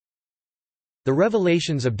The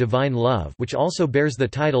Revelations of Divine Love, which also bears the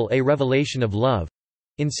title A Revelation of Love,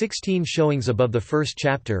 in 16 showings above the first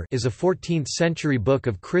chapter, is a 14th-century book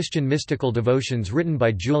of Christian mystical devotions written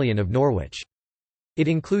by Julian of Norwich. It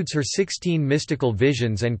includes her 16 mystical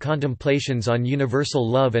visions and contemplations on universal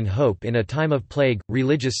love and hope in a time of plague,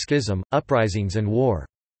 religious schism, uprisings and war.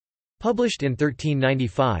 Published in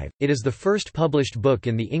 1395, it is the first published book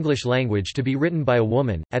in the English language to be written by a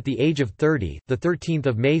woman. At the age of 30, the 13th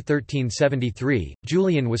of May 1373,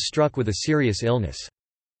 Julian was struck with a serious illness.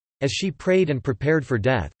 As she prayed and prepared for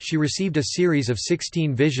death, she received a series of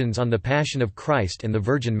 16 visions on the Passion of Christ and the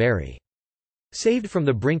Virgin Mary. Saved from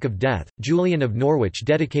the brink of death, Julian of Norwich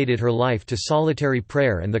dedicated her life to solitary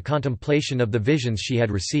prayer and the contemplation of the visions she had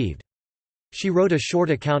received. She wrote a short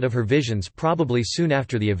account of her visions probably soon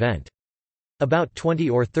after the event. About 20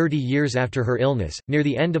 or 30 years after her illness, near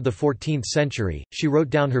the end of the 14th century, she wrote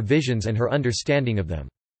down her visions and her understanding of them.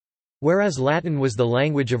 Whereas Latin was the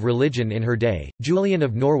language of religion in her day, Julian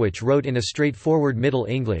of Norwich wrote in a straightforward Middle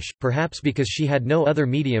English, perhaps because she had no other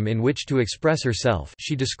medium in which to express herself.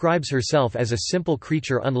 She describes herself as a simple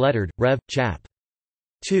creature unlettered. Rev. Chap.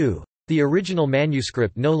 2. The original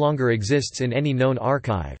manuscript no longer exists in any known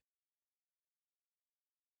archive.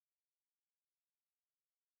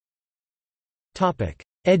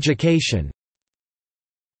 Education.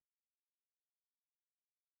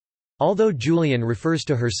 Although Julian refers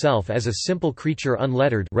to herself as a simple creature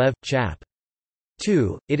unlettered, Rev. Chap.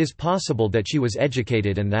 2, it is possible that she was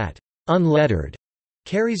educated and that unlettered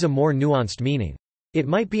carries a more nuanced meaning. It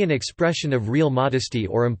might be an expression of real modesty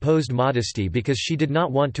or imposed modesty because she did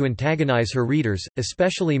not want to antagonize her readers,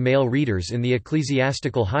 especially male readers in the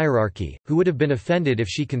ecclesiastical hierarchy, who would have been offended if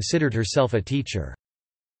she considered herself a teacher.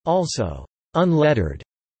 Also, unlettered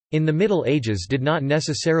in the Middle Ages did not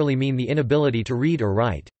necessarily mean the inability to read or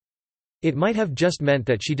write. It might have just meant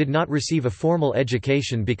that she did not receive a formal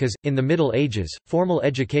education because, in the Middle Ages, formal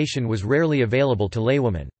education was rarely available to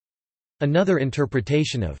laywomen. Another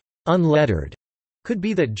interpretation of unlettered could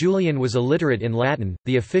be that Julian was illiterate in Latin,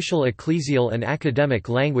 the official ecclesial and academic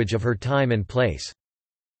language of her time and place.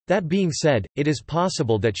 That being said, it is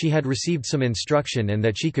possible that she had received some instruction and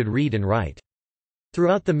that she could read and write.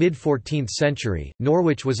 Throughout the mid-14th century,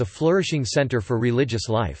 Norwich was a flourishing centre for religious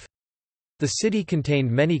life. The city contained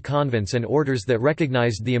many convents and orders that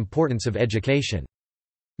recognized the importance of education.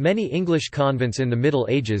 Many English convents in the Middle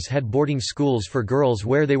Ages had boarding schools for girls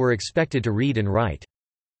where they were expected to read and write.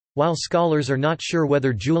 While scholars are not sure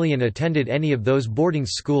whether Julian attended any of those boarding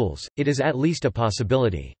schools, it is at least a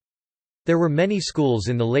possibility. There were many schools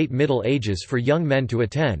in the late Middle Ages for young men to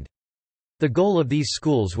attend. The goal of these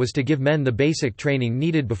schools was to give men the basic training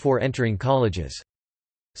needed before entering colleges.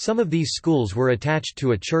 Some of these schools were attached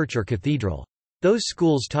to a church or cathedral. Those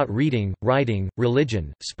schools taught reading, writing,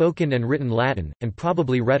 religion, spoken and written Latin, and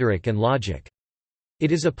probably rhetoric and logic.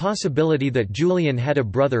 It is a possibility that Julian had a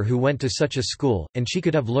brother who went to such a school, and she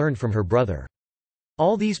could have learned from her brother.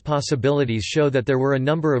 All these possibilities show that there were a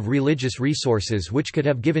number of religious resources which could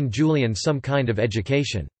have given Julian some kind of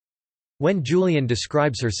education. When Julian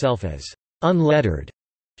describes herself as unlettered,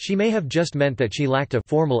 she may have just meant that she lacked a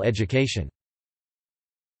formal education.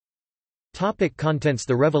 Topic: Contents.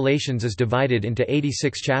 The Revelations is divided into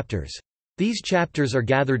 86 chapters. These chapters are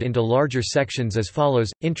gathered into larger sections as follows: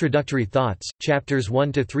 Introductory Thoughts, chapters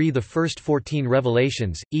 1–3. The first 14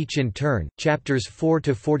 revelations, each in turn, chapters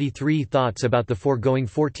 4–43. Thoughts about the foregoing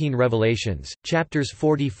 14 revelations, chapters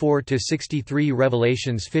 44–63.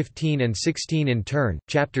 Revelations 15 and 16 in turn,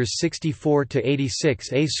 chapters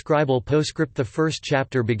 64–86. A scribal postscript. The first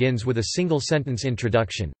chapter begins with a single-sentence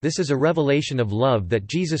introduction. This is a revelation of love that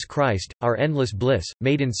Jesus Christ, our endless bliss,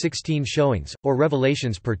 made in 16 showings, or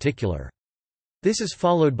revelations particular. This is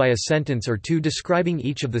followed by a sentence or two describing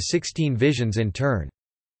each of the 16 visions in turn.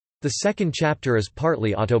 The second chapter is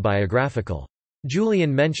partly autobiographical.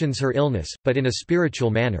 Julian mentions her illness, but in a spiritual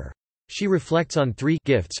manner. She reflects on three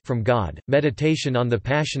gifts from God: meditation on the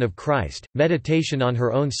Passion of Christ, meditation on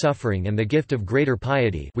her own suffering, and the gift of greater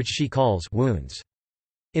piety, which she calls wounds.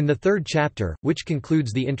 In the third chapter, which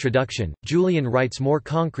concludes the introduction, Julian writes more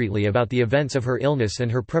concretely about the events of her illness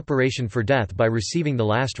and her preparation for death by receiving the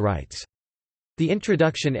last rites. The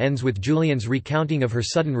introduction ends with Julian's recounting of her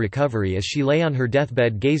sudden recovery as she lay on her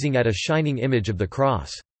deathbed gazing at a shining image of the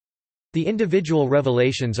cross. The individual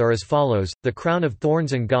revelations are as follows: the crown of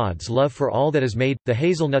thorns and God's love for all that is made, the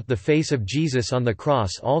hazelnut, the face of Jesus on the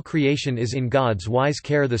cross, all creation is in God's wise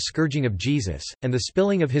care, the scourging of Jesus, and the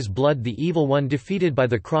spilling of his blood, the evil one defeated by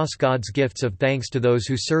the cross, God's gifts of thanks to those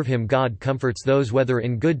who serve him, God comforts those whether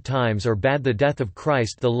in good times or bad, the death of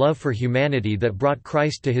Christ, the love for humanity that brought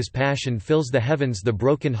Christ to his passion fills the heavens, the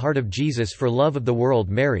broken heart of Jesus for love of the world,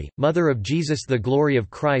 Mary, mother of Jesus, the glory of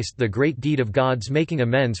Christ, the great deed of God's making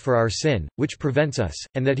amends for our sin, which prevents us,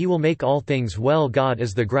 and that he will make all things well. God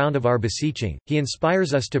is the ground of our beseeching, he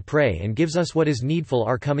inspires us to pray and gives us what is needful,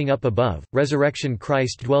 our coming up above. Resurrection,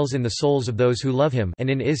 Christ dwells in the souls of those who love him, and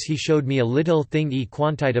in is he showed me a little thing e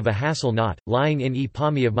quantite of a hassle knot, lying in e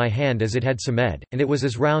palmy of my hand as it had semed, and it was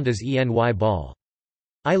as round as eny ball.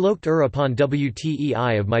 I loked upon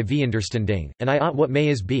wtei of my understanding, and I ought what may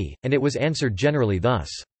is be, and it was answered generally thus.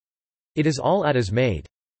 It is all at is made.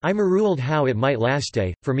 I maruled how it might laste,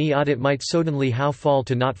 for me ought it might suddenly how fall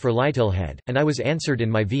to not for lightilhead, and I was answered in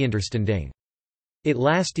my understanding. It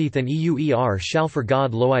lasteth and euer shall for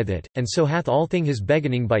God loith it, and so hath all thing his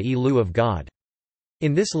beginning by lieu of God.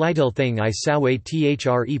 In this lightil thing I sawe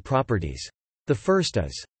thre properties. The first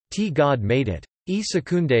is, t God made it. E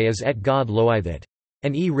secunde is et God loith it.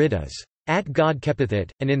 And e rid is, at God keepeth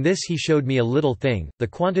it, and in this he showed me a little thing, the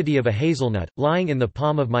quantity of a hazelnut, lying in the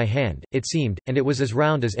palm of my hand, it seemed, and it was as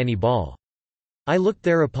round as any ball. I looked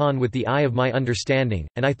thereupon with the eye of my understanding,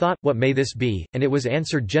 and I thought, what may this be? And it was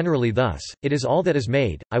answered generally thus, it is all that is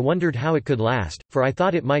made. I wondered how it could last, for I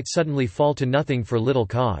thought it might suddenly fall to nothing for little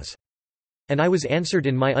cause. And I was answered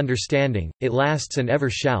in my understanding, it lasts and ever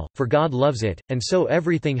shall, for God loves it, and so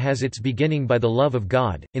everything has its beginning by the love of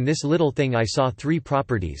God. In this little thing I saw three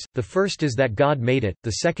properties, the first is that God made it,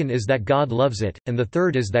 the second is that God loves it, and the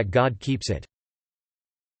third is that God keeps it.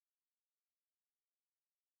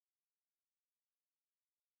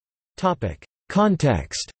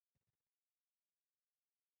 Context.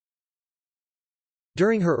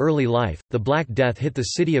 During her early life, the Black Death hit the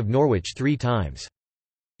city of Norwich 3 times.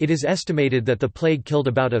 It is estimated that the plague killed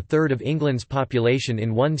about a third of England's population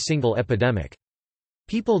in one single epidemic.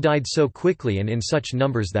 People died so quickly and in such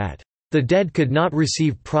numbers that the dead could not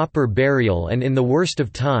receive proper burial and in the worst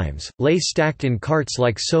of times, lay stacked in carts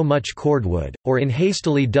like so much cordwood, or in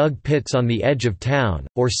hastily dug pits on the edge of town,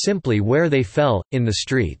 or simply where they fell, in the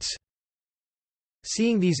streets.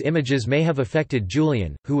 Seeing these images may have affected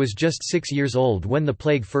Julian, who was just 6 years old when the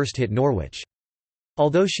plague first hit Norwich.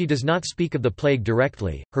 Although she does not speak of the plague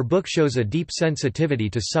directly, her book shows a deep sensitivity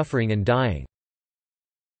to suffering and dying.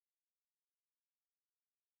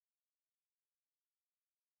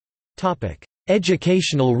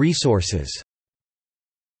 Educational resources.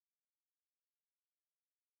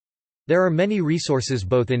 There are many resources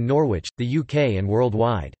both in Norwich, the UK and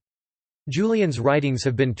worldwide. Julian's writings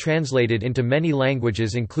have been translated into many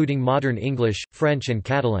languages including modern English, French and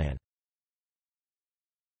Catalan.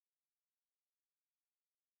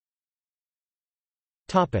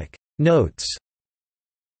 Notes.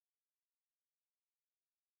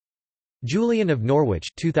 Julian of Norwich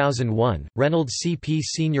 2001, Reynolds C.P.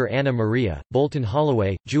 Senior Anna Maria, Bolton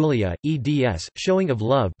Holloway, Julia, eds, Showing of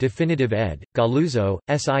Love Definitive ed., Galuzzo,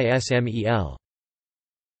 SISMEL.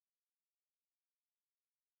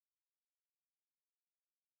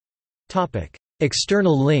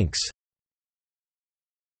 External links.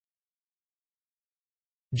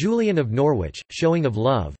 Julian of Norwich, Showing of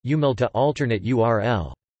Love, Umilta alternate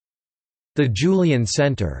URL. The Julian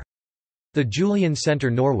Center. The Julian Center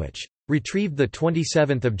Norwich. Retrieved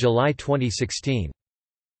 27 July 2016.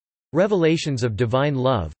 Revelations of Divine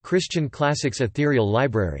Love, Christian Classics Ethereal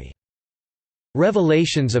Library.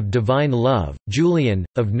 Revelations of Divine Love, Julian,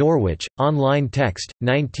 of Norwich, online text,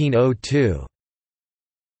 1902.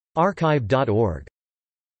 Archive.org.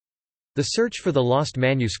 The Search for the Lost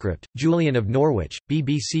Manuscript, Julian of Norwich,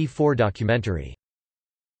 BBC4 documentary.